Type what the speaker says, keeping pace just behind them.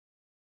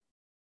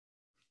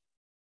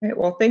Right,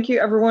 well, thank you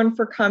everyone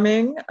for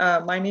coming.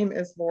 My name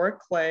is Laura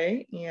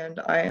Clay, and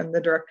I am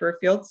the Director of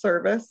Field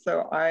Service.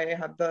 So I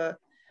have the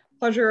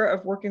pleasure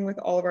of working with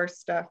all of our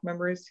staff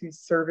members who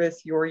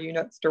service your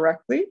units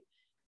directly.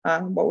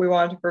 What we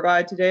wanted to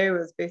provide today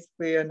was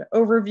basically an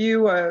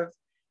overview of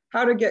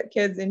how to get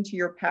kids into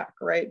your pack,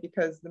 right?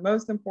 Because the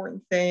most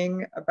important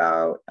thing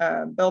about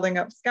building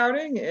up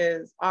scouting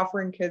is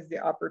offering kids the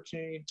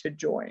opportunity to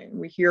join.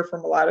 We hear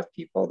from a lot of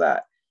people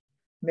that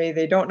maybe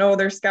they don't know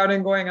there's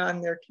scouting going on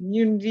in their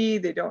community,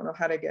 they don't know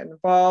how to get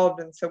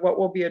involved. And so what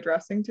we'll be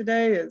addressing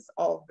today is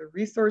all of the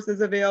resources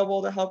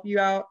available to help you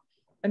out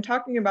and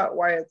talking about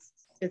why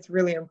it's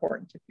really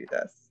important to do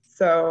this.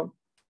 So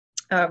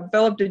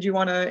Philip, did you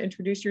want to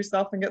introduce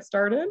yourself and get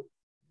started?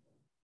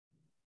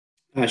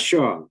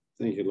 Sure.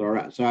 Thank you,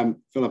 Laura. So I'm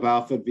Philip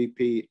Alford,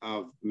 VP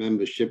of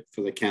Membership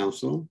for the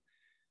Council.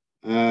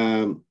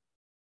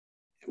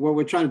 What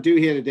we're trying to do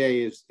here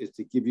today is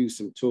to give you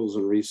some tools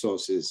and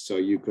resources so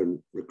you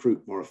can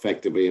recruit more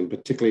effectively, and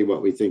particularly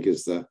what we think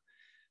is the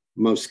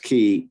most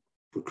key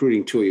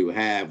recruiting tool you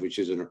have, which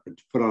is to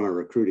put on a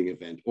recruiting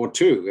event or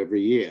two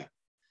every year.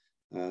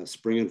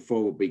 Spring and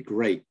fall would be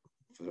great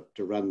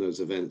to run those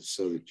events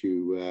so that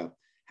you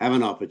have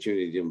an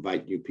opportunity to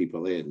invite new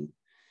people in. And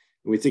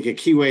we think a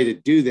key way to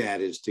do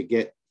that is to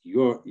get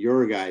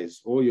your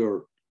guys, all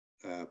your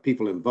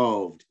people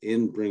involved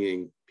in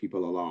bringing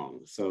people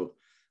along. So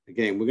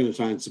again, we're going to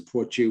try and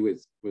support you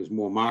with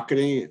more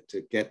marketing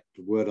to get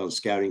the word on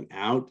scouting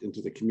out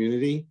into the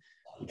community,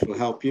 which will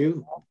help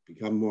you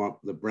become more.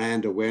 The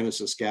brand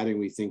awareness of scouting,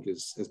 we think,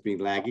 has been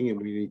lagging,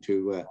 and we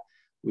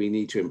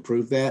need to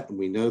improve that, and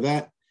we know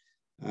that.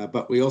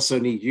 But we also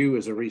need you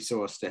as a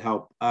resource to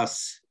help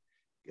us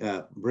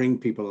bring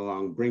people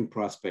along, bring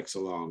prospects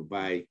along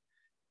by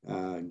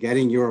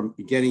getting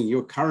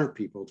your current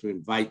people to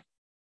invite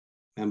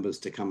members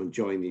to come and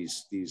join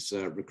these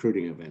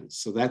recruiting events.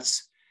 So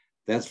that's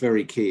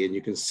very key. And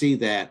you can see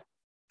that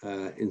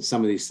in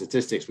some of these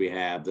statistics we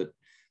have, that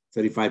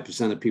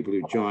 35% of people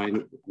who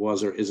join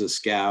was or is a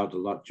scout. A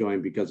lot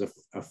joined because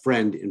a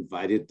friend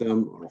invited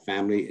them or a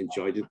family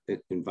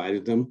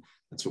invited them.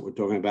 That's what we're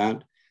talking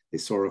about. They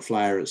saw a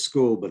flyer at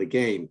school. But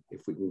again,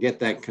 if we can get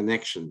that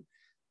connection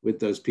with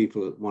those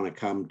people that want to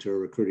come to a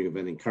recruiting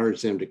event,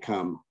 encourage them to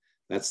come,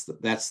 that's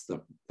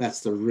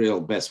the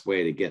real best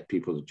way to get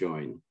people to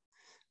join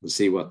and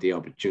see what the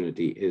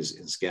opportunity is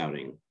in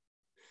scouting.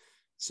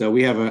 So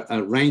we have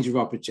a range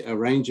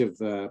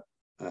of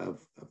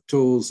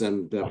tools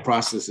and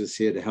processes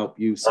here to help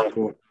you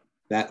support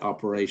that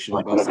operation,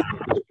 both at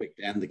the district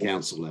and the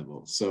council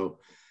level. So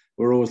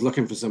we're always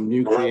looking for some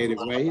new creative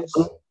ways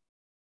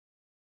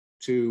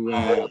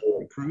to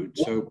recruit.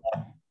 So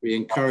we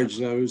encourage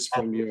those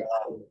from your,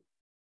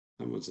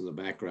 someone's in the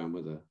background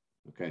with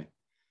okay.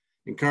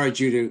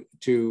 Encourage you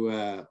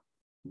to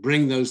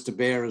bring those to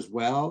bear as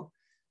well.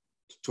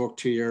 Talk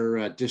to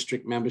your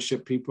district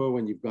membership people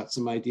when you've got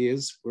some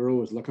ideas. We're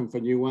always looking for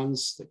new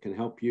ones that can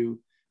help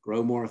you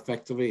grow more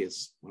effectively.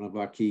 It's one of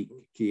our key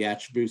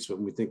attributes, but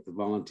we think the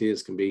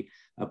volunteers can be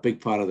a big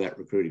part of that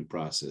recruiting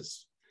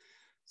process.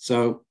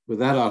 So with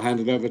that, I'll hand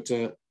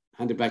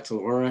it back to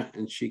Laura,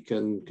 and she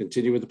can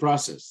continue with the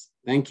process.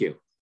 Thank you.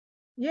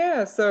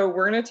 Yeah, so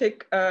we're going to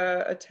take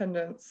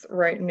attendance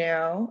right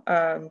now.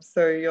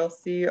 So you'll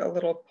see a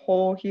little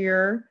poll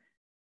here.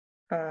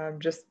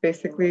 Just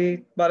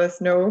basically let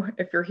us know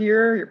if you're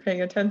here, you're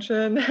paying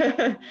attention.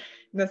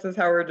 This is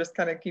how we're just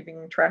kind of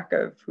keeping track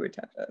of who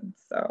attended.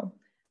 So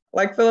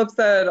like Philip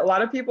said, a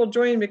lot of people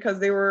joined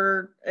because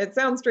it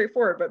sounds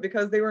straightforward, but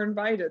because they were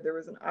invited, there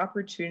was an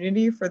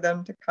opportunity for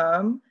them to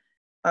come.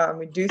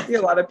 We do see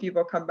a lot of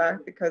people come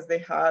back because they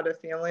had a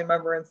family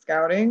member in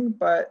scouting,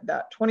 but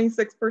that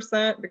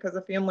 26% because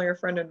a family or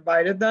friend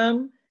invited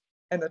them,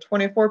 and the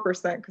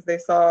 24% because they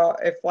saw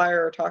a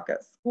flyer or talk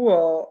at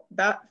school,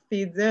 that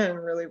feeds in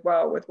really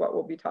well with what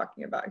we'll be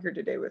talking about here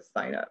today with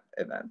sign-up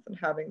events and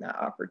having that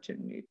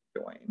opportunity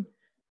to join.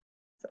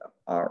 So,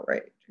 all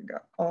right, we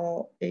got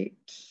all 8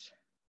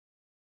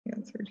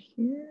 answered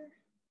here.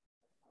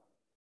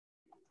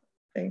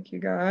 Thank you,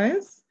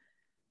 guys.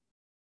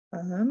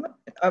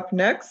 Up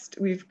next,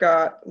 we've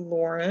got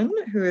Lauren,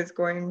 who is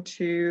going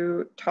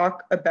to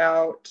talk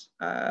about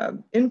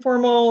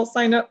informal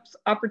sign-up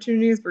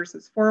opportunities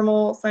versus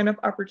formal sign-up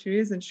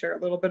opportunities and share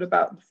a little bit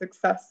about the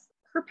success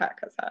her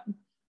pack has had.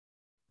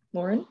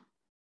 Lauren?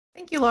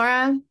 Thank you,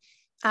 Laura.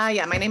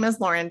 Yeah, my name is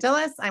Lauren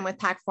Dillis. I'm with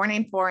PAC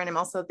 494, and I'm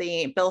also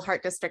the Bill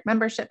Hart District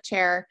Membership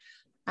Chair.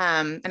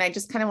 And I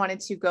just kind of wanted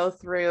to go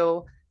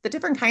through the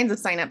different kinds of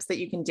sign-ups that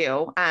you can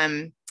do.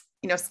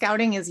 You know,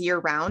 scouting is year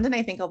round. And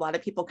I think a lot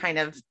of people kind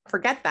of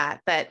forget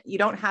that you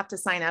don't have to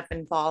sign up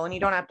in fall and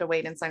you don't have to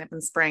wait and sign up in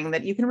spring,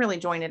 that you can really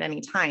join at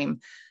any time.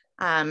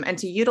 And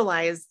to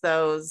utilize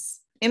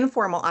those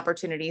informal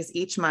opportunities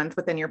each month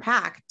within your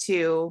pack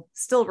to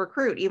still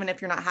recruit, even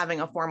if you're not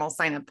having a formal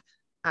sign up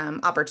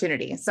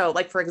opportunity. So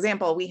like, for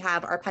example, we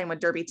have our Pinewood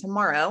Derby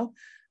tomorrow.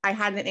 I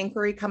had an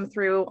inquiry come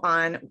through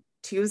on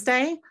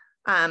Tuesday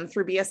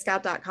through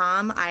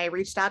beascout.com. I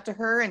reached out to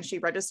her and she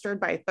registered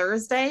by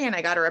Thursday, and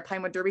I got her a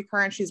Pinewood Derby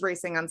car and she's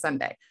racing on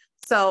Sunday.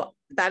 So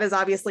that is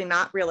obviously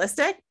not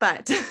realistic,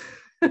 but,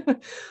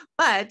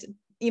 but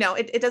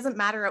it doesn't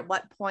matter at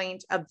what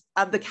point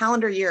of the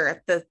calendar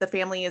year, if the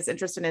family is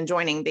interested in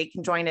joining, they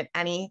can join at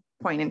any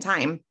point in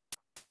time,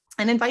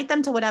 and invite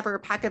them to whatever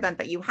pack event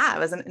that you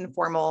have as an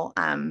informal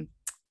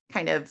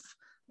kind of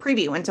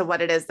preview into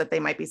what it is that they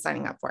might be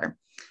signing up for.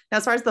 Now,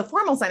 as far as the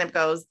formal sign up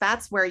goes,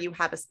 that's where you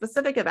have a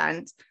specific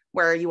event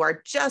where you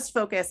are just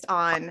focused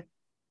on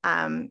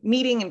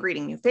meeting and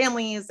greeting new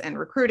families and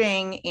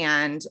recruiting.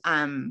 And,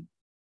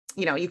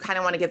 you kind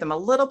of want to give them a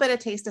little bit of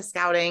taste of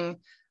scouting.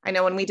 I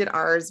know when we did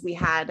ours, we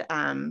had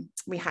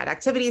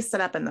activities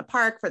set up in the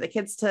park for the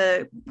kids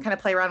to kind of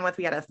play around with.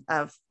 We had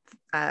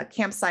a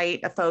campsite,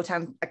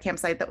 a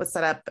campsite that was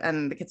set up,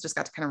 and the kids just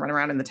got to kind of run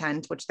around in the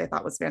tent, which they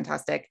thought was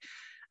fantastic.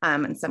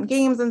 And some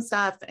games and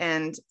stuff.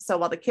 And so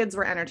while the kids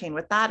were entertained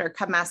with that, our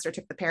Cub Master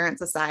took the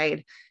parents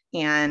aside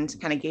and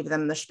kind of gave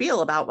them the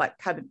spiel about what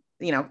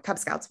Cub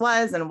Scouts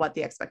was and what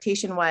the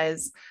expectation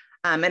was.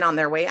 And on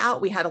their way out,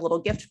 we had a little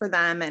gift for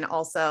them, and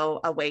also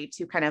a way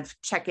to kind of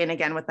check in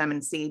again with them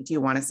and see, do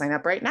you want to sign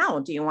up right now?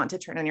 Do you want to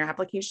turn in your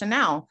application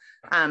now?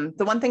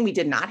 The one thing we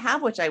did not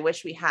have, which I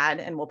wish we had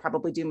and we'll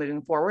probably do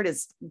moving forward,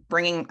 is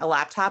bringing a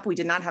laptop. We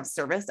did not have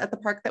service at the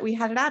park that we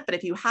had it at, but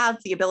if you have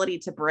the ability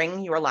to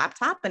bring your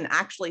laptop and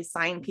actually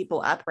sign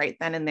people up right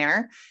then and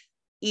there,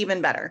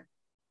 even better.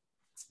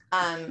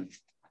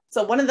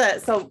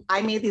 So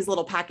I made these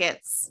little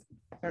packets.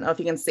 I don't know if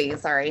you can see,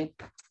 sorry.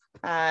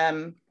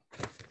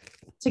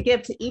 To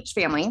give to each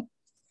family.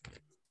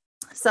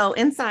 So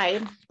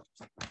inside,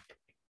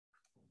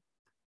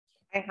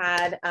 I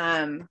had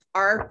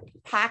our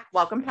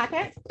welcome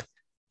packet.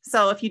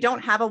 So if you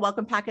don't have a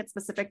welcome packet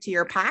specific to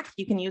your pack,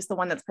 you can use the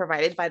one that's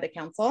provided by the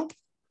council.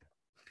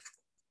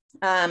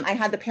 I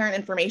had the parent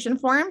information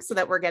form so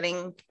that we're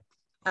getting,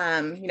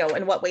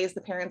 in what ways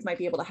the parents might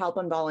be able to help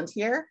and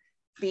volunteer.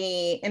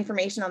 The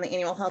information on the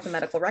annual health and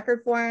medical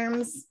record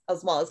forms,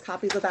 as well as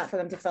copies of that for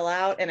them to fill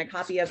out, and a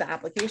copy of the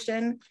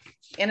application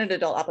and an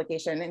adult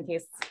application in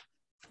case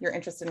you're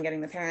interested in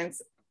getting the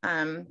parents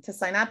to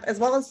sign up, as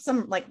well as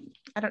some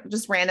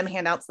just random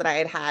handouts that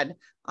I had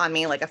on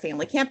me, like a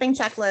family camping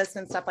checklist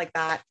and stuff like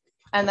that.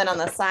 And then on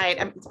the side,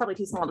 it's probably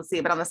too small to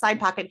see, but on the side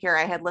pocket here,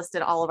 I had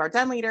listed all of our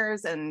den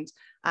leaders and,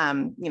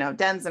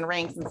 dens and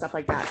ranks and stuff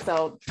like that.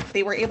 So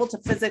they were able to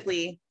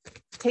physically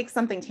take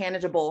something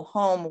tangible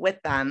home with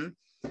them,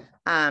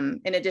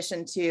 in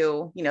addition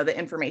to, the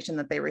information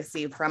that they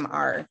received from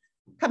our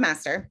Cub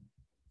Master.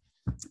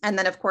 And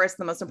then, of course,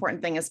 the most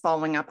important thing is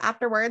following up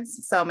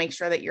afterwards. So make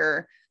sure that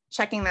you're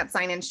checking that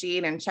sign-in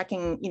sheet and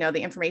checking,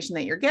 the information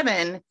that you're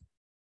given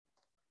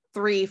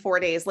 3-4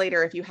 days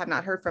later, if you have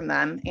not heard from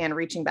them, and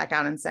reaching back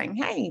out and saying,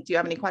 hey, do you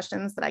have any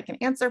questions that I can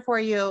answer for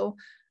you?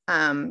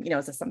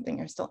 Is this something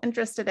you're still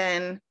interested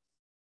in?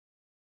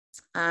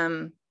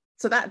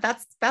 So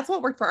that's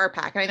what worked for our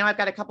pack. And I know I've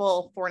got a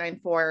couple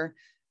 494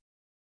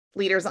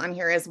 leaders on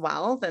here as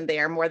well, then they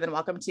are more than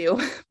welcome to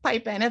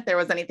pipe in if there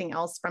was anything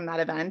else from that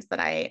event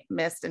that I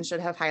missed and should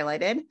have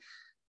highlighted.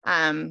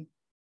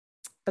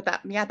 But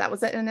that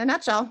was it in a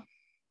nutshell.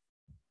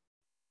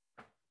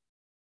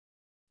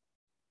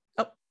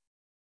 Oh,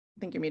 I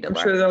think you're muted, Laura.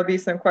 I'm sure there'll be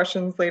some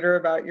questions later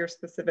about your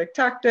specific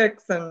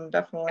tactics, and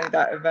definitely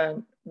that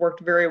event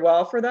worked very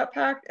well for that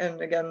pack. And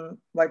again,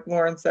 like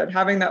Lauren said,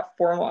 having that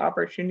formal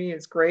opportunity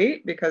is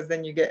great because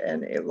then you get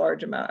in a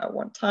large amount at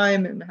one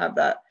time and have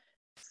that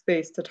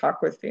space to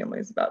talk with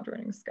families about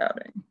joining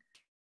scouting.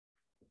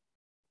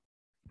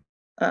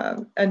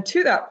 And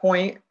to that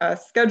point,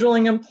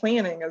 scheduling and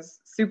planning is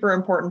super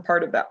important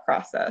part of that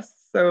process.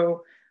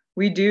 So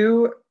we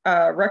do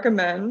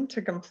recommend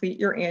to complete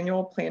your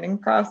annual planning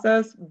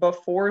process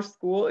before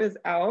school is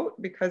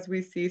out, because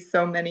we see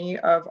so many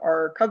of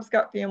our Cub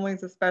Scout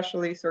families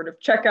especially sort of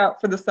check out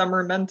for the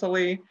summer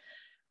mentally,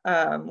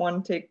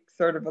 want to take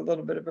sort of a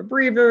little bit of a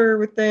breather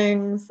with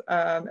things.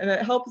 And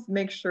it helps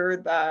make sure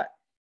that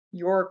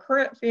your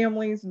current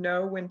families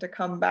know when to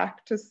come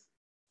back to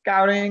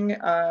scouting,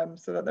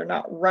 so that they're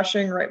not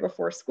rushing right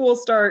before school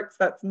starts.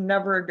 That's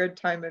never a good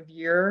time of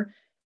year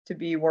to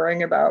be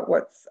worrying about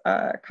what's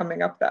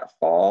coming up that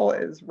fall,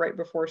 is right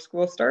before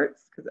school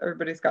starts, because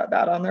everybody's got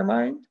that on their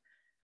mind.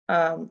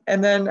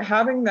 And then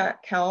having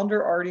that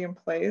calendar already in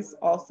place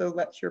also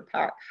lets your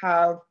pack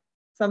have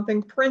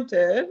something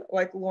printed,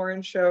 like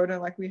Lauren showed,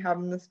 and like we have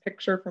in this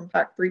picture from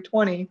Pack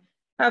 320,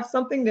 have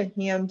something to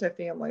hand to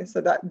families so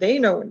that they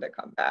know when to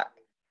come back.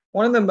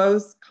 One of the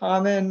most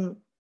common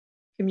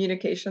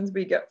communications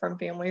we get from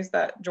families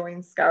that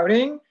join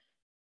scouting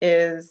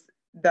is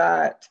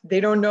that they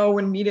don't know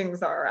when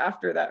meetings are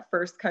after that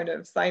first kind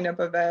of sign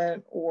up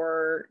event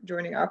or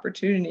joining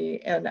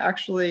opportunity. And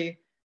actually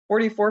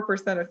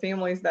 44% of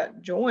families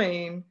that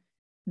join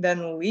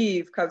then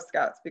leave Cub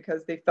Scouts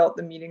because they felt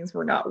the meetings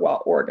were not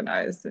well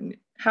organized. And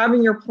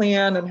having your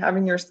plan and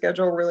having your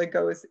schedule really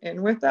goes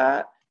in with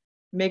that,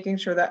 making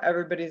sure that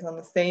everybody's on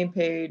the same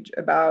page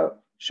about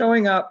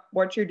showing up,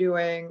 what you're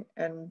doing,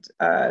 and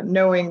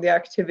knowing the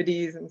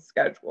activities and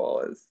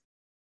schedule is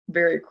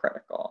very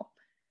critical.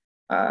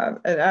 And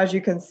as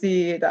you can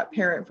see, that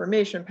parent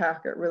information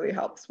packet really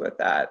helps with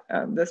that.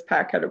 This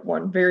pack had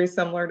one very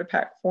similar to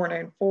Pack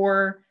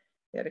 494.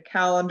 It had a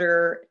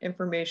calendar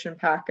information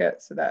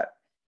packet so that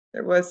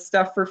there was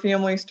stuff for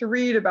families to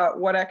read about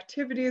what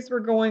activities were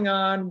going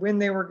on, when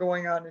they were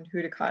going on, and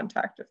who to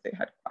contact if they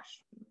had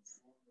questions.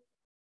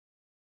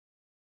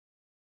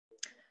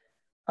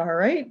 All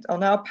right, I'll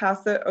now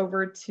pass it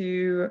over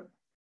to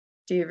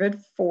David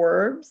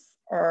Forbes,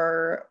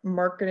 our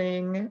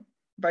marketing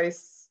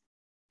vice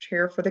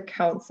chair for the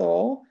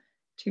council,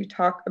 to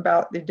talk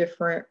about the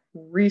different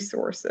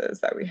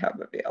resources that we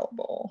have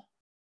available.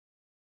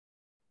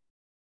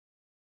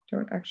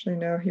 Don't actually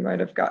know, he might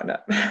have gotten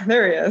up.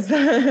 There he is.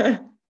 I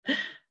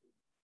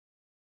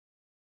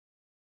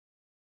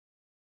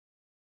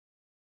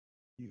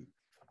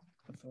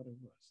thought I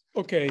was.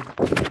 Okay,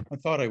 I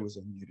thought I was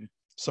unmuted.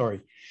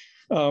 Sorry.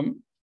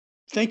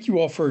 Thank you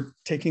all for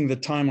taking the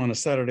time on a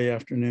Saturday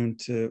afternoon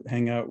to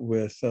hang out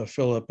with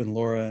Philip and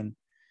Laura and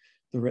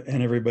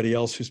everybody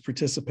else who's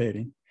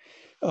participating.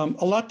 A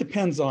lot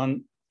depends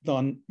on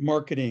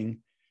marketing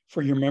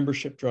for your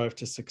membership drive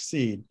to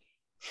succeed.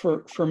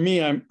 For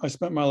me, I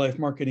spent my life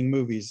marketing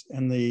movies,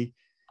 and the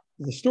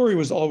story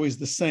was always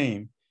the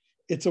same.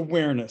 It's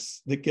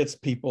awareness that gets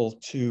people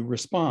to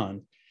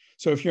respond.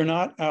 So if you're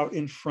not out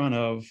in front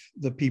of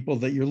the people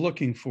that you're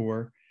looking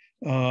for,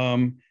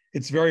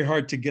 it's very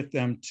hard to get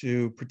them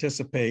to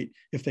participate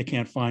if they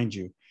can't find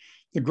you.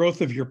 The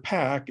growth of your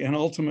pack and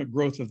ultimate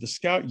growth of the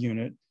Scout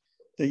unit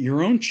that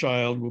your own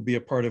child will be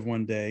a part of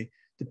one day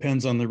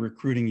depends on the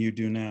recruiting you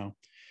do now.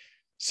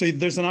 So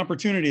there's an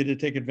opportunity to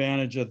take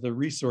advantage of the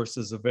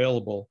resources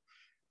available.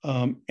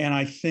 And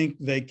I think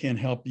they can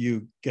help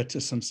you get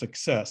to some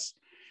success.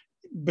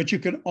 But you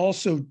can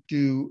also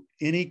do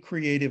any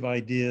creative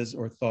ideas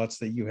or thoughts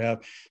that you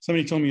have.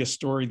 Somebody told me a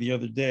story the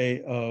other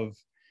day of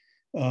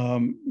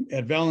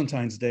at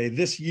Valentine's Day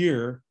this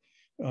year,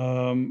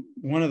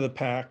 one of the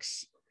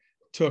packs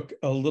took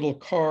a little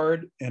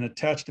card and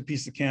attached a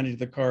piece of candy to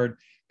the card,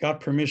 got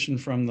permission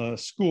from the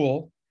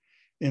school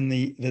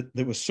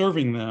that was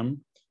serving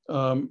them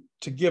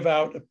to give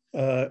out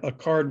a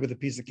card with a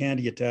piece of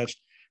candy attached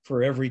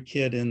for every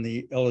kid in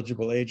the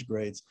eligible age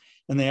grades.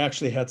 And they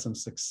actually had some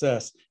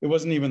success. It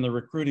wasn't even the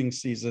recruiting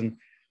season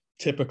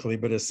typically,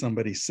 but as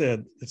somebody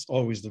said, it's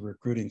always the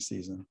recruiting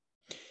season.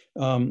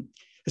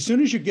 As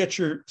soon as you get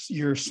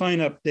your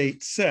sign-up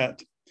date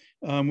set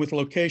with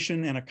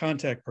location and a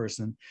contact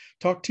person,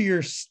 talk to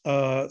your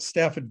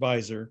staff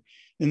advisor,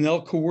 and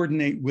they'll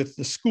coordinate with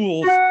the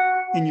schools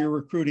in your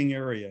recruiting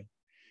area.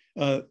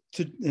 And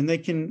they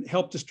can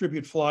help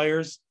distribute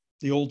flyers,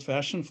 the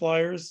old-fashioned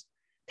flyers,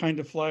 kind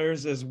of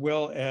flyers, as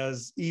well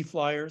as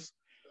e-flyers.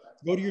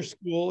 Go to your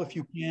school if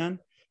you can.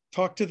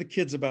 Talk to the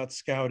kids about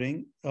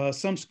scouting.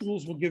 Some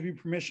schools will give you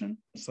permission,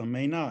 some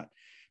may not,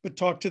 but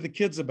talk to the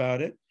kids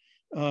about it.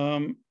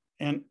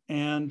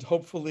 And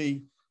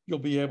hopefully you'll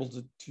be able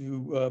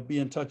to be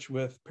in touch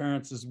with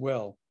parents as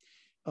well.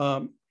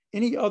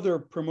 Any other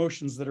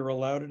promotions that are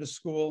allowed at a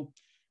school,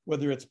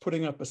 whether it's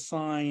putting up a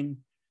sign,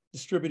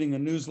 distributing a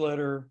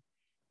newsletter,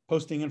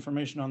 posting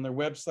information on their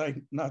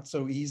website, not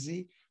so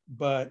easy,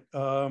 but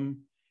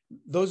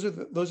those are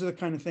the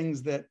kind of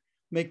things that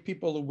make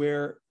people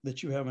aware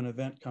that you have an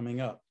event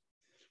coming up.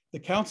 The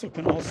council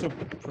can also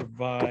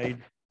provide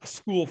a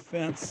school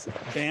fence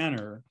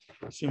banner,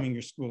 assuming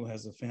your school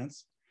has a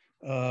fence,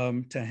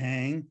 to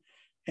hang,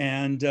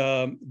 and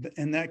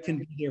that can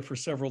be there for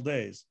several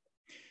days.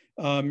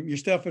 Your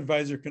staff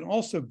advisor can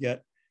also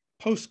get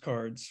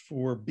postcards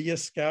for Be a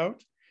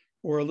Scout,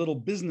 or a little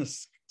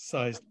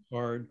business-sized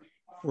card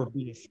for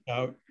Be a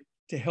Scout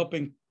to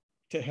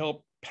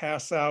help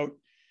pass out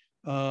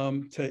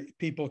to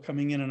people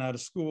coming in and out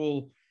of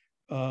school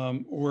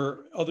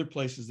or other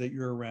places that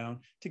you're around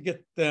to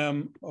get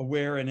them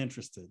aware and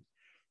interested.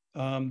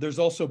 There's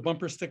also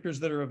bumper stickers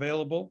that are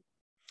available.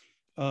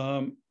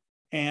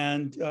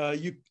 And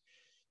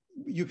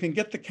you can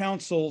get the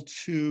council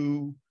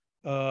to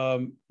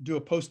do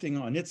a posting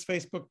on its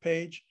Facebook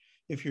page.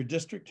 If your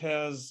district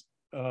has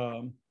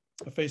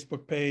a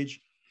Facebook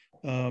page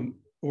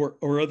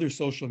or other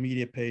social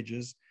media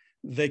pages,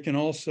 they can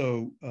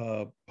also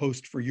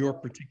post for your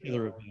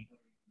particular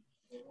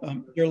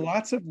event. There are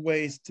lots of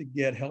ways to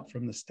get help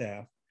from the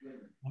staff.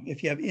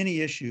 If you have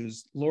any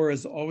issues, Laura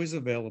is always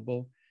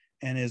available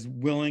and is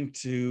willing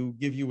to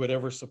give you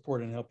whatever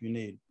support and help you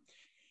need.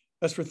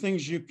 As for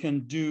things you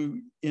can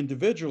do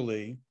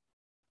individually,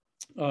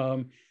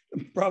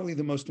 probably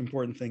the most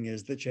important thing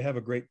is that you have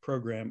a great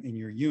program in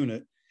your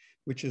unit,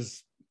 which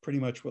is pretty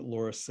much what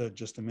Laura said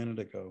just a minute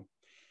ago.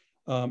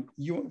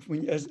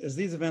 As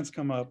these events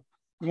come up,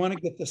 you want to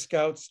get the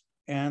scouts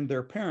and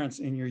their parents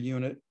in your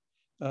unit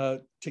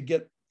to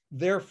get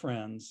their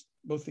friends,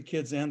 both the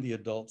kids and the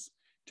adults,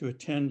 to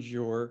attend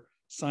your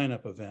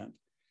sign-up event.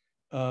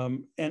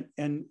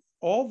 And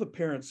all the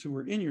parents who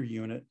are in your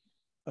unit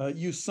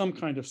use some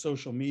kind of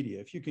social media.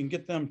 If you can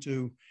get them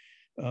to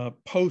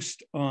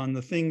post on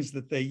the things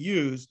that they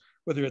use,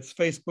 whether it's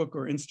Facebook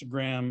or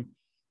Instagram,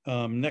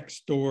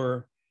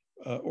 Nextdoor,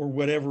 or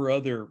whatever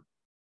other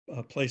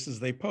places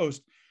they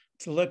post,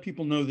 to let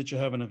people know that you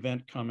have an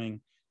event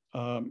coming.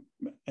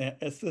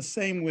 It's the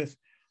same with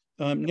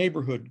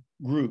neighborhood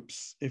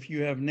groups. If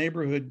you have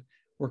neighborhood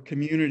or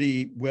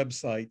community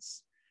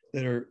websites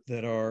that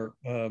are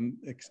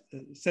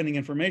sending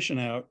information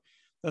out,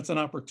 that's an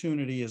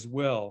opportunity as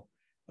well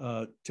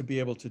to be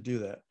able to do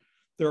that.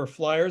 There are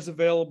flyers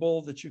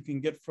available that you can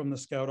get from the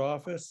Scout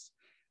office.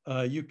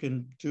 You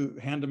can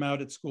hand them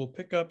out at school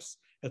pickups,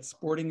 at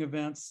sporting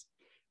events,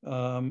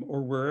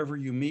 or wherever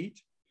you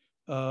meet.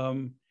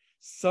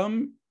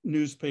 Some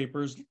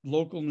newspapers,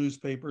 local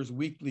newspapers,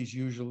 weeklies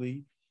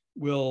usually,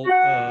 will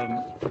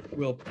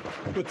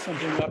put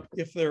something up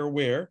if they're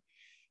aware.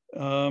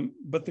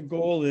 But the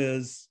goal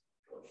is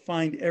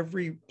find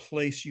every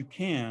place you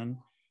can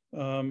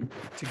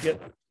to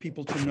get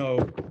people to know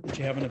that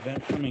you have an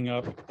event coming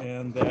up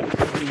and that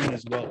everyone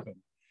is welcome.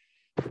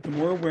 The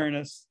more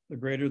awareness, the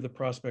greater the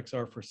prospects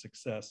are for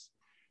success.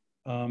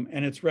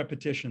 And it's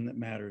repetition that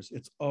matters.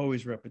 It's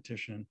always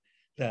repetition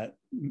that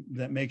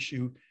makes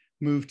you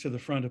move to the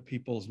front of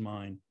people's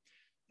mind.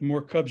 The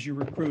more Cubs you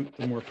recruit,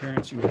 the more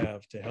parents you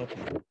have to help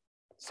you.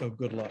 So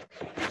good luck.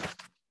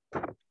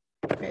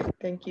 Okay,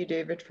 thank you,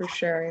 David, for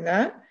sharing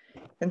that.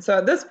 And so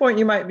at this point,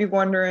 you might be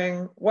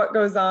wondering what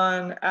goes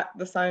on at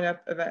the sign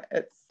up event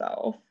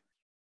itself.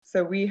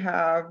 So we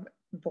have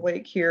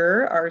Blake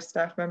here, our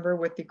staff member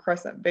with the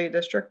Crescent Bay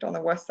District on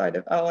the west side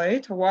of LA,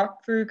 to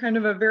walk through kind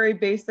of a very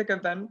basic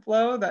event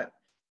flow that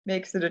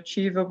makes it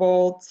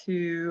achievable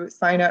to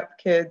sign up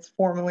kids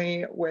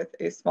formally with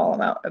a small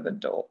amount of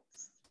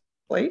adults.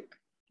 Blake?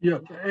 Yeah,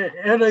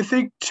 and I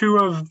think two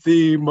of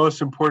the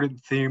most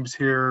important themes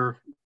here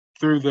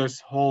through this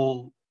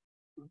whole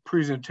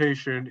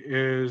presentation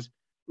is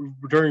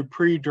during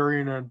pre,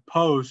 during, and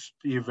post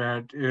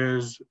event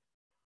is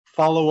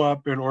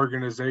follow-up and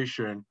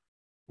organization.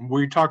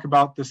 We talk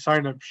about the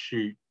sign-up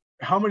sheet.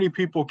 How many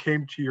people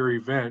came to your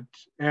event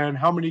and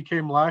how many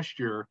came last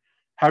year?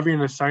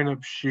 Having a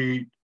sign-up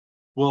sheet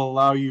will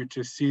allow you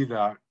to see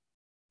that.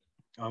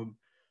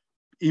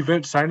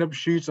 Event sign-up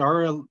sheets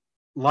are a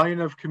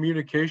line of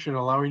communication,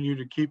 allowing you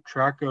to keep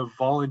track of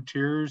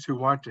volunteers who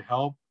want to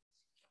help.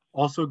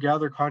 Also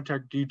gather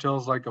contact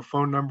details like a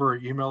phone number or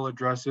email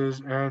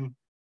addresses, and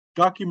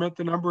document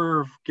the number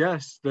of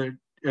guests that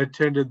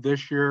attended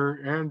this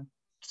year and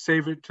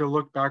save it to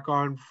look back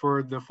on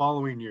for the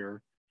following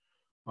year.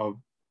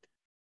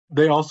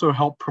 They also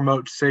help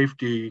promote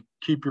safety,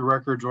 keep your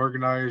records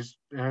organized,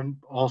 and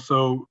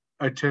also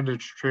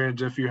attendance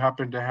trends. If you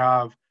happen to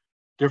have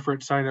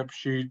different sign-up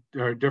sheet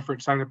or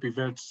different sign-up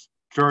events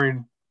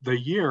during the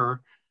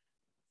year,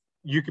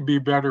 you can be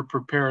better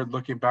prepared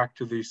looking back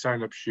to the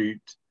sign-up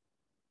sheet.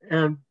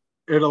 And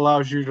it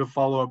allows you to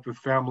follow up with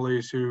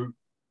families who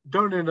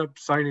don't end up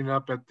signing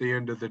up at the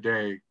end of the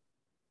day.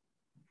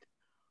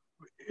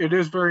 It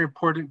is very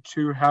important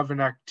to have an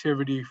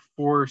activity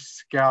for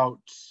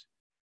scouts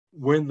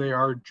when they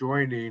are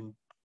joining.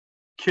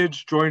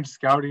 Kids join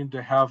scouting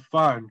to have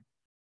fun.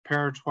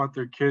 Parents want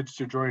their kids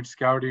to join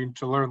scouting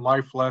to learn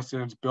life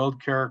lessons,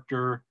 build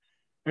character,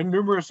 and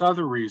numerous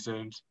other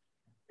reasons.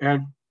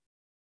 And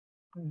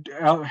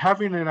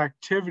having an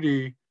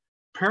activity,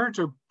 parents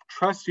are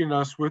trusting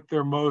us with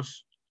their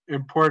most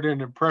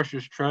important and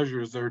precious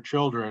treasures, their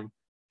children.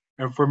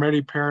 And for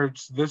many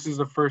parents, this is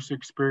the first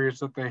experience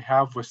that they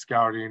have with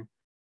scouting.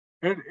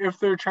 And if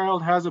their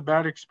child has a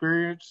bad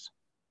experience,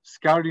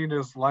 scouting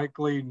is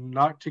likely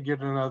not to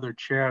get another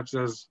chance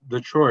as the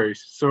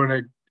choice. So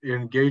an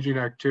engaging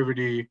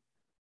activity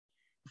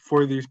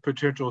for these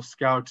potential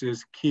scouts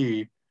is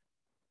key.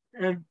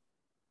 And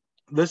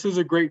this is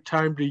a great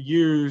time to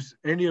use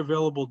any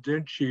available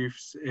den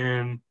chiefs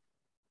in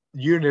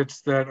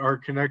units that are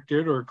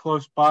connected or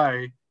close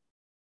by.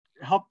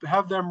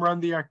 Have them run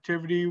the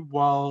activity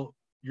while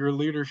your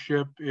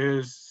leadership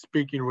is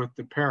speaking with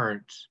the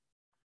parents.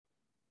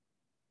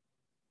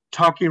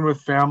 Talking with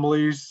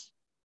families.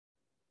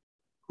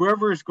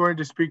 Whoever is going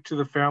to speak to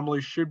the family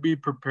should be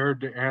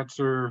prepared to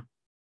answer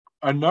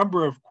a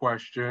number of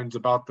questions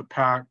about the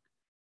pack,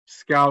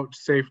 scout,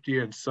 safety,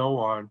 and so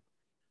on.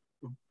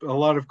 A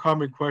lot of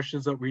common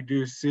questions that we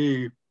do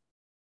see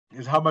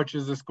is, how much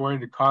is this going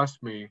to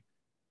cost me?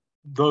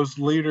 Those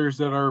leaders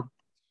that are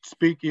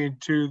speaking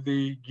to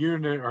the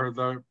unit or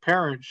the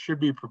parents should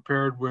be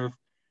prepared with,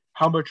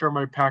 how much are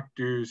my pack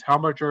dues? How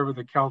much are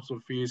the council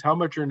fees? How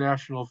much are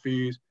national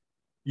fees,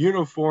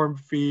 uniform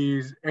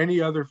fees,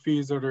 any other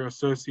fees that are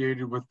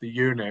associated with the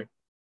unit?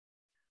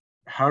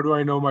 How do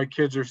I know my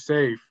kids are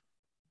safe?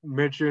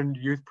 Mentioned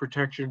youth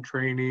protection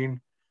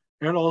training,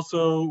 and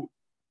also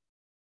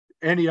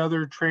any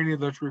other training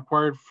that's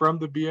required from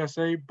the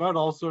BSA, but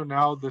also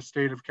now the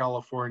state of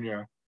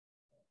California.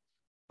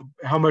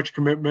 How much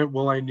commitment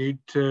will I need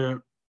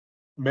to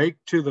make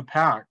to the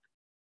pack?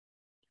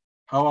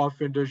 How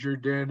often does your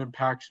den and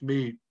packs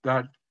meet?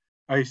 That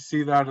I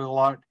see that a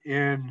lot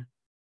in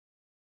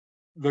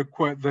the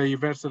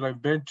events that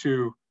I've been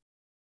to.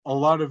 a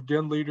lot of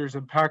DIN leaders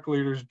and PAC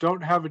leaders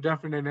don't have a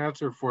definite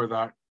answer for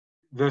that.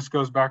 This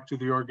goes back to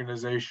the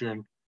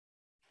organization.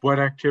 What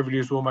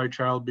activities will my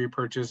child be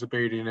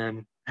participating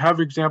in? Have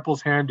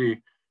examples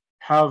handy.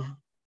 Have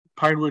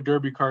Pinewood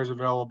Derby cars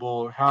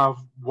available. Have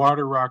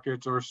water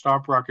rockets or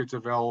stomp rockets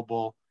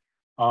available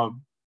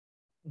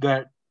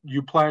that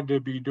you plan to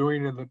be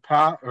doing in the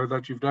past, or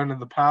that you've done in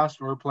the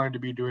past, or plan to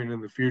be doing in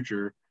the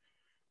future.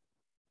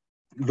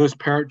 This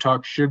parent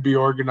talk should be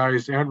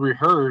organized and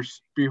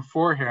rehearsed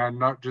beforehand,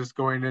 not just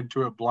going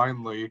into it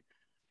blindly.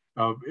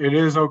 It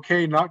is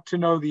okay not to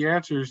know the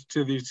answers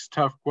to these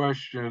tough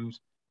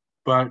questions,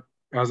 but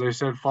as I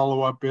said,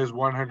 follow-up is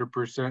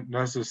 100%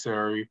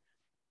 necessary,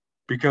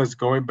 because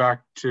going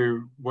back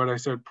to what I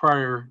said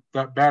prior,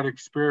 that bad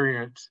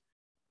experience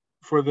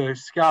for the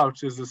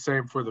scouts is the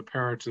same for the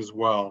parents as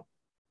well.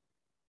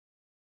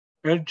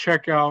 And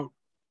check out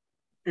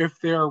if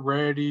they are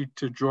ready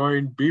to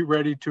join, be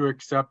ready to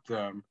accept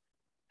them.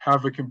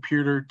 Have a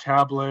computer,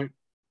 tablet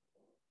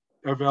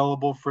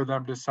available for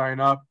them to sign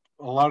up.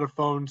 A lot of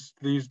phones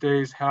these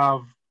days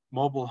have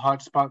mobile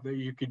hotspot that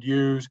you could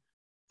use,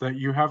 that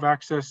you have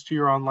access to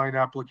your online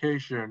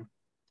application.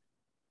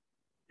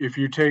 If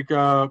you take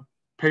a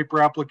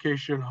paper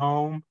application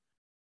home,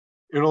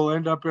 it'll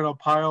end up in a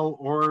pile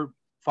or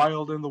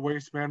filed in the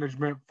waste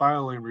management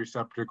filing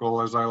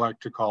receptacle, as I like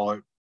to call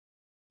it.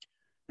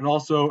 And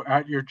also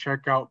at your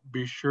checkout,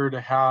 be sure to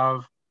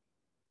have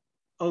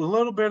a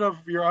little bit of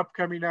your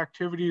upcoming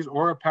activities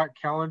or a PAC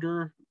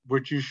calendar,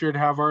 which you should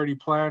have already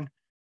planned,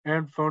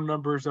 and phone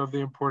numbers of the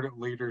important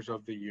leaders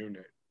of the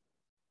unit.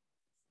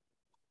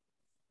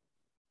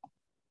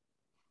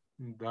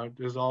 And that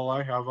is all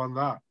I have on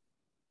that.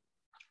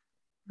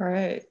 All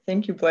right,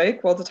 thank you,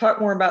 Blake. Well, to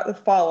talk more about the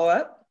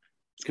follow-up,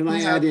 Can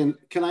I add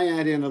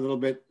in a little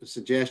bit of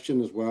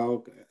suggestion as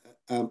well?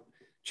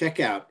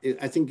 Checkout,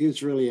 I think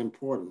is really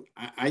important.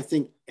 I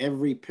think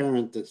every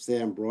parent that's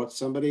there and brought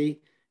somebody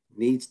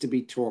needs to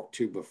be talked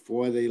to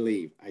before they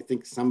leave. I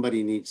think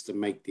somebody needs to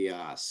make the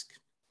ask.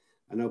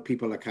 I know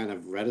people are kind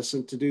of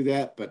reticent to do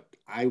that, but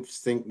I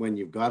think when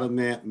you've got them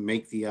there,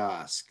 make the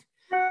ask.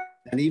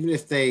 And even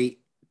if they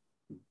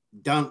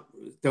don't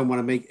want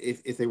to make,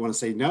 if they want to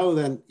say no,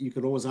 then you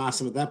could always ask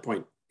them at that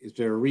point, is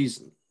there a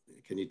reason?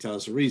 Can you tell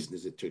us a reason?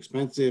 Is it too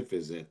expensive?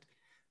 Is it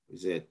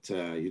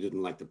you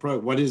didn't like the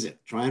program? What is it?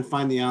 Try and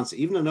find the answer.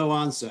 Even a no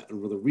answer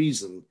and with a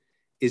reason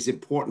is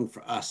important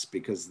for us,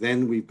 because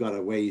then we've got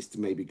a ways to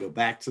maybe go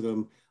back to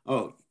them.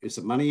 Oh, it's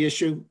a money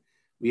issue.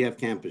 We have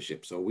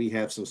camperships, or we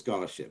have some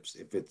scholarships.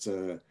 If it's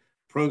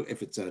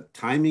a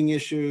timing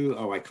issue,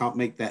 oh, I can't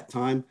make that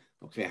time.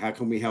 Okay, how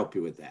can we help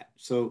you with that?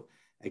 So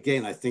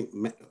again, I think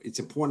it's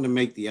important to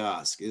make the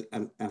ask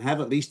and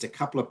have at least a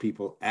couple of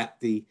people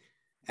at the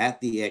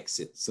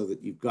exit, so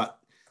that you've got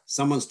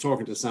someone's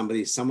talking to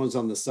somebody, someone's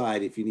on the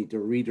side. If you need to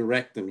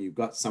redirect them, you've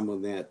got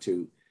someone there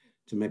to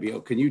maybe,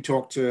 oh, can you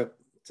talk to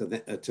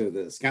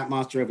the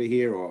Scoutmaster over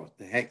here, or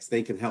the Hex?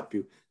 They can help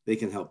you. They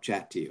can help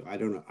chat to you. I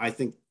don't know. I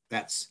think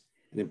that's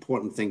an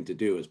important thing to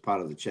do as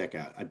part of the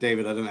checkout.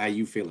 David, I don't know how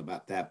you feel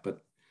about that,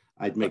 but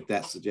I'd make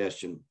that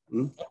suggestion.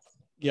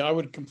 Yeah, I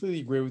would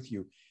completely agree with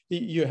you.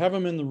 You have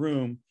them in the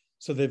room,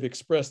 so they've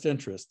expressed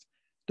interest.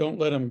 Don't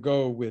let them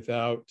go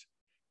without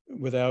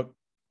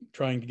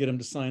trying to get them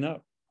to sign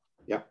up.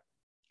 Yeah.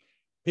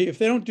 If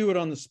they don't do it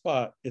on the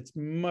spot, it's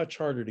much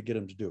harder to get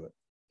them to do it.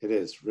 It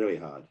is really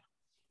hard.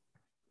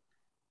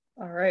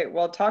 all right,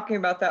 well, talking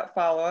about that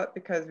follow-up,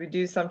 because we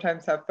do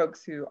sometimes have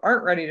folks who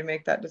aren't ready to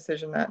make that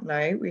decision that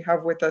night. We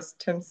have with us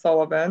Tim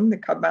Sullivan, the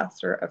Cub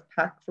Master of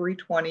PAC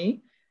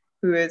 320,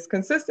 who is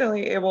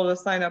consistently able to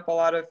sign up a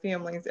lot of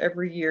families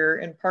every year,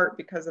 in part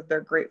because of their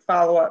great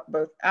follow-up,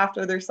 both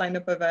after their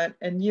sign-up event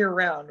and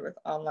year-round with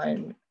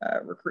online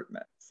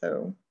recruitment.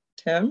 So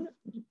Tim,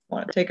 you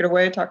want to take it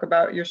away, talk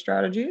about your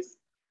strategies?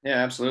 Yeah,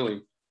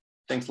 absolutely.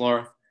 Thanks,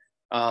 Laura.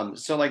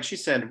 So like she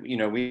said, you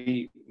know,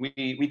 we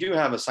do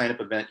have a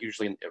sign-up event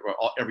usually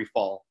every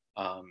fall.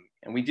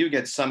 And we do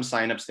get some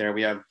signups there.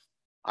 We have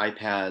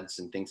iPads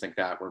and things like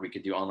that where we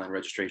could do online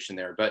registration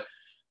there. But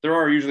there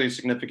are usually a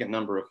significant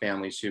number of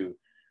families who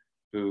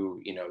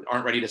you know,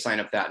 aren't ready to sign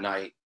up that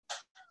night.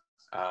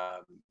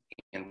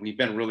 And we've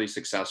been really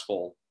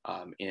successful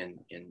in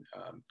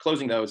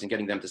closing those and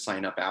getting them to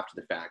sign up after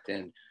the fact.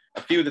 And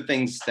a few of the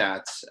things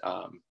that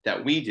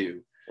we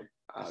do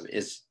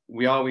is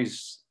we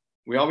always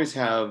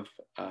have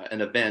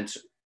an event,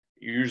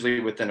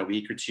 usually within a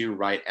week or two,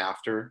 right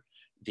after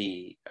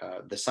the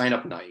sign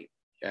up night,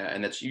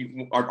 and that's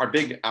our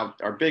big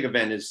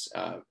event is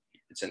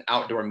it's an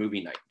outdoor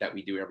movie night that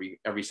we do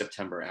every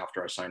September after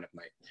our sign up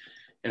night,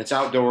 and it's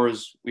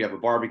outdoors. We have a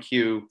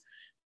barbecue.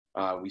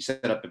 We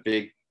set up a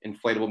big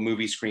inflatable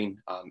movie screen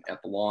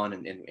at the lawn,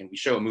 and we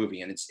show a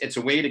movie, and it's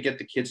a way to get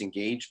the kids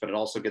engaged, but it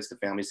also gets the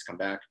families to come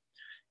back.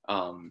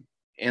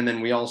 And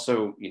then we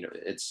also, you know,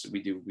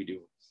 we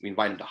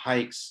invite them to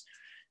hikes.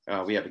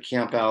 We have a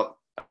camp out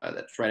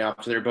that's right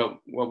after there. But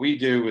what we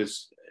do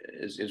is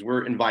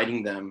we're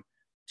inviting them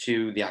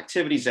to the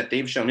activities that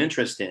they've shown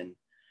interest in,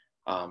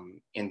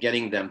 and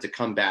getting them to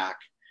come back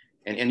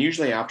and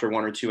usually after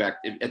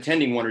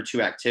attending one or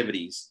two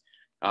activities,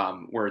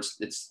 where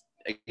it's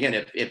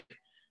again, if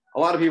a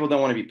lot of people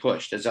don't want to be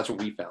pushed, as that's what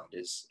we found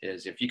is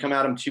if you come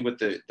at them too with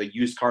the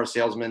used car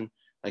salesman,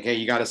 like, hey,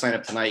 you got to sign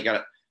up tonight,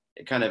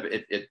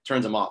 it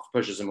turns them off,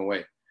 pushes them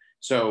away.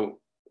 So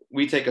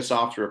we take a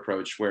softer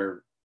approach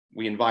where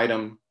we invite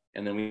them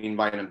and then we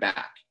invite them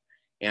back.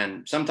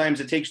 And sometimes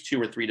it takes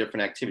 2 or 3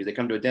 different activities. They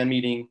come to a den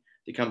meeting,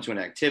 they come to an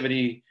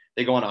activity,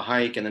 they go on a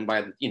hike, and then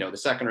by the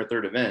second or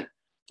third event,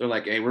 they're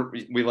like, hey,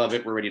 we love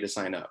it, we're ready to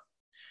sign up.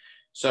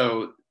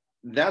 So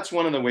that's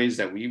one of the ways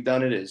that we've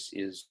done it is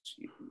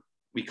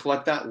we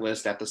collect that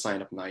list at the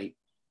sign up night.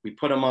 We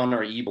put them on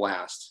our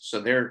e-blast.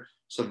 So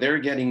they're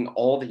getting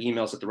all the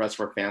emails that the rest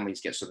of our families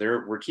get. So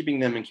we're keeping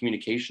them in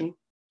communication.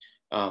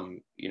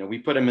 We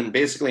put them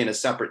basically in a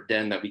separate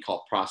den that we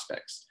call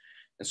prospects.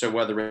 And so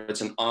whether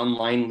it's an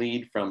online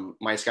lead from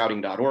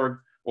myscouting.org,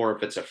 or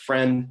if it's a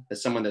friend,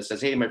 that's someone that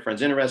says, hey, my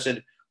friend's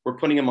interested, we're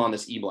putting them on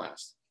this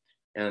e-blast.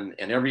 And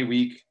every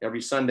week,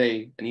 every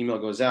Sunday, an email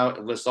goes out.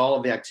 It lists all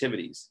of the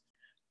activities,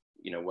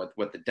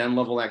 what the den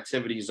level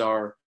activities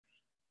are,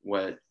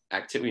 what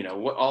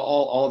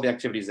all of the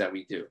activities that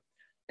we do.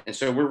 And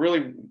so we're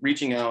really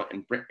reaching out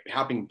and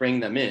helping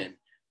bring them in.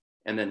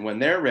 And then when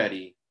they're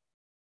ready,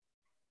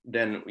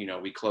 then,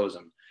 we close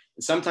them.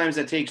 And sometimes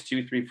that takes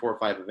 2, 3, 4,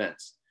 5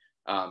 events.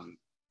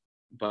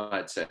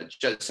 But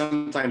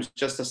sometimes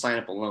just the sign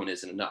up alone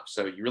isn't enough.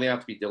 So you really have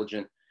to be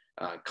diligent,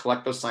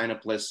 collect those sign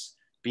up lists,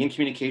 be in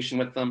communication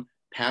with them,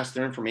 pass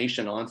their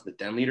information on to the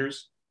den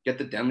leaders, get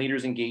the den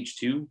leaders engaged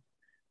too,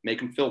 make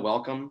them feel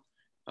welcome,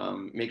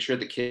 make sure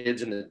the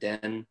kids in the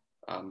den,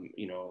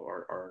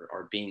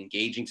 are being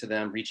engaging to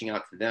them, reaching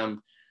out to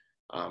them.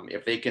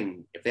 If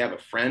they have a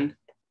friend,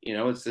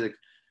 it's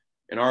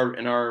in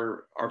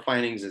our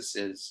findings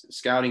is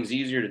scouting is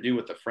easier to do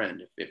with a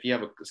friend. If you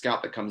have a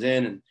scout that comes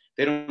in and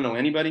they don't know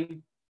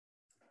anybody,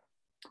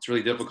 it's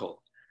really difficult.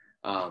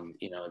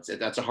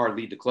 That's a hard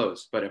lead to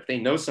close. But if they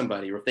know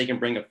somebody, or if they can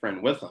bring a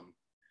friend with them,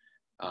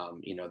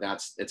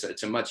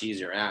 it's a much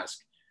easier ask.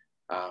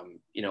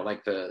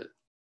 Like the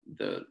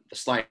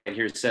slide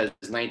here says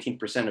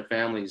 19% of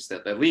families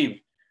that leave,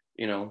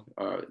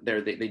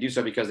 they do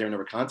so because they were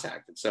never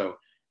contacted. So,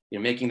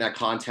 making that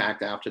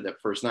contact after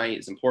that first night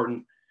is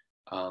important.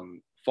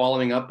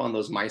 Following up on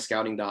those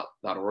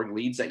myscouting.org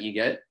leads that you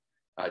get,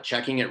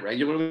 checking it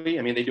regularly.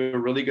 I mean, they do a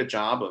really good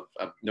job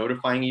of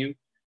notifying you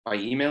by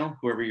email,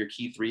 whoever your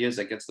key 3 is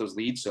that gets those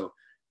leads. So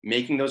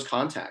making those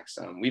contacts.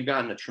 We've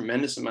gotten a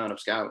tremendous amount of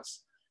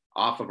scouts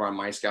off of our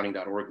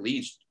myscouting.org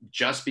leads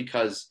just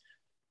because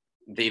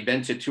they've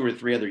been to 2 or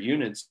 3 other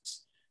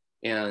units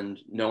and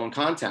no one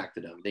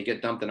contacted them. They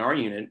get dumped in our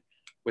unit.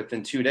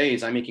 Within 2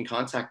 days, I'm making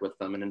contact with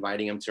them and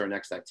inviting them to our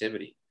next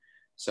activity.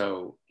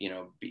 So,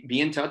 be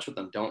in touch with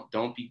them.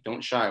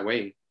 Don't shy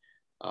away.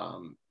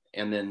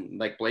 And then,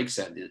 like Blake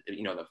said,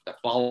 the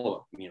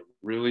follow-up,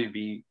 really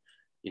be,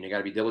 got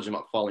to be diligent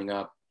about following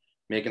up,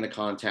 making the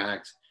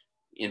contact,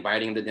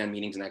 inviting them to den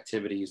meetings and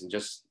activities, and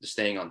just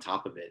staying on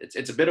top of it.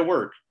 It's a bit of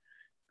work.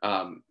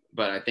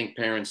 But I think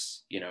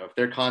parents, if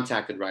they're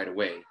contacted right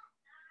away,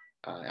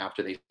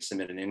 after they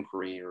submit an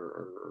inquiry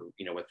or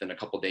within a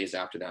couple of days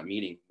after that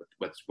meeting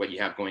with what you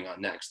have going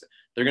on next,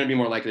 they're going to be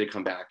more likely to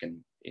come back and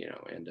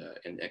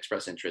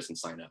express interest and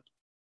sign up.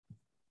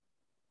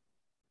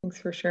 Thanks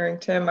for sharing,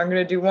 Tim. I'm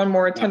going to do one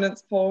more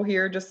attendance poll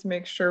here just to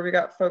make sure we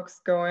got folks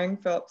going.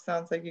 Philip,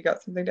 sounds like you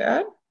got something to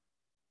add.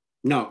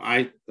 No,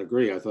 I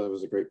agree. I thought it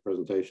was a great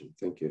presentation.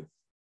 Thank you.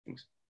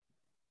 Thanks.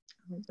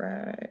 All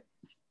right.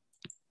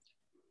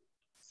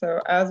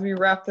 So as we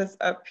wrap this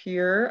up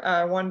here,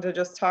 I wanted to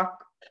just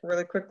talk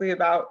really quickly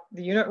about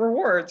the unit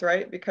rewards,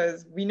 right?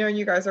 Because we know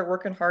you guys are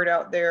working hard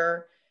out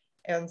there.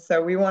 And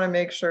so we want to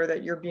make sure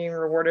that you're being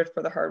rewarded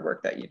for the hard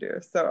work that you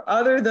do. So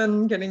other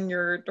than getting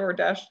your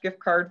DoorDash gift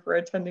card for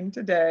attending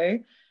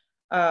today,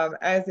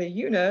 as a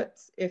unit,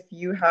 if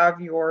you have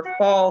your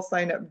fall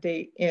sign up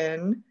date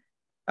in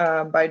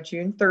by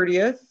June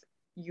 30th,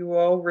 you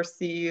will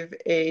receive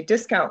a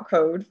discount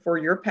code for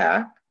your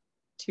pack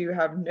to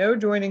have no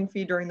joining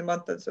fee during the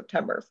month of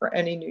September for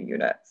any new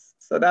units.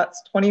 So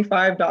that's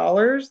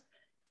 $25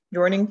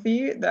 joining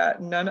fee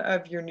that none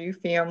of your new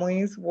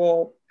families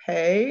will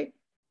pay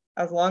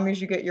as long as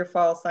you get your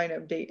fall sign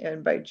up date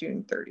in by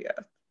June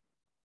 30th.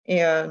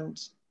 And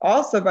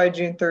also by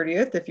June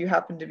 30th, if you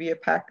happen to be a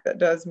pack that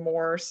does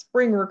more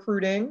spring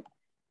recruiting,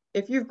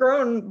 if you've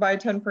grown by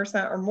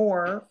 10% or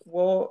more,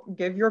 we'll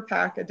give your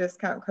pack a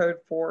discount code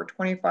for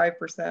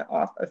 25%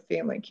 off of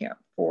family camp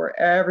for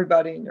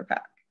everybody in your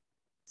pack.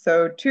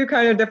 So 2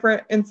 kind of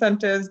different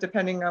incentives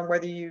depending on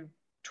whether you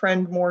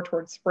trend more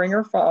towards spring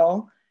or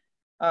fall.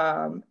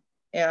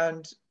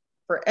 And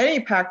for any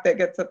pack that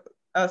gets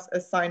us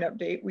a sign up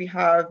date, we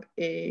have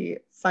a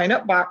sign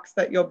up box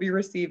that you'll be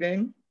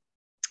receiving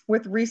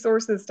with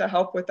resources to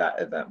help with that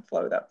event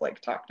flow that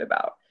Blake talked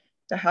about,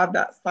 to have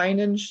that sign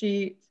in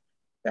sheet,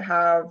 to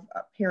have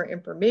parent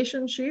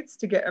information sheets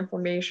to get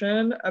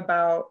information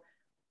about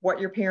what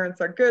your parents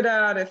are good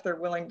at, if they're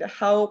willing to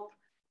help.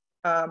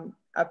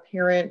 a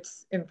parent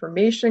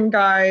information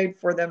guide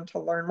for them to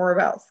learn more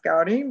about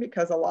scouting,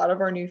 because a lot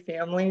of our new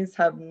families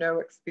have no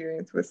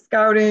experience with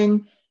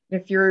scouting.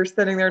 If you're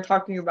sitting there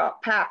talking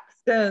about packs,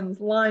 dens,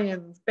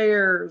 lions,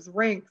 bears,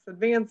 ranks,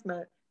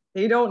 advancement,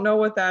 they don't know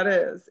what that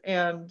is.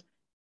 And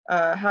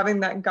having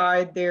that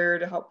guide there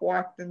to help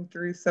walk them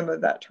through some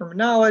of that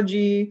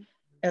terminology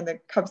and the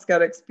Cub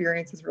Scout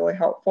experience is really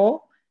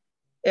helpful.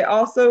 It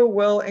also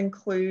will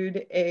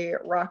include a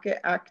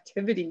rocket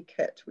activity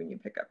kit when you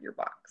pick up your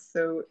box.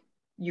 So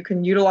you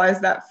can utilize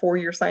that for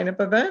your sign up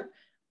event,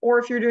 or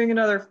if you're doing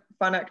another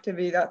fun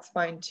activity, that's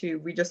fine too.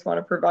 We just want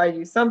to provide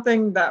you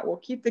something that will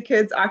keep the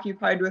kids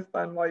occupied with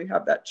fun while you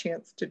have that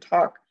chance to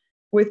talk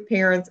with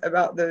parents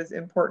about those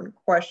important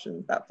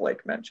questions that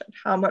Blake mentioned.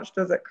 How much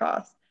does it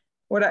cost?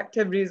 What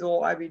activities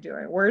will I be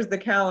doing? Where's the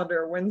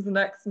calendar? When's the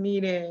next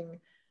meeting?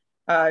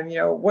 You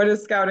know, what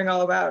is scouting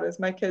all about? Is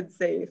my kid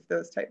safe?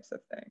 Those types of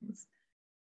things.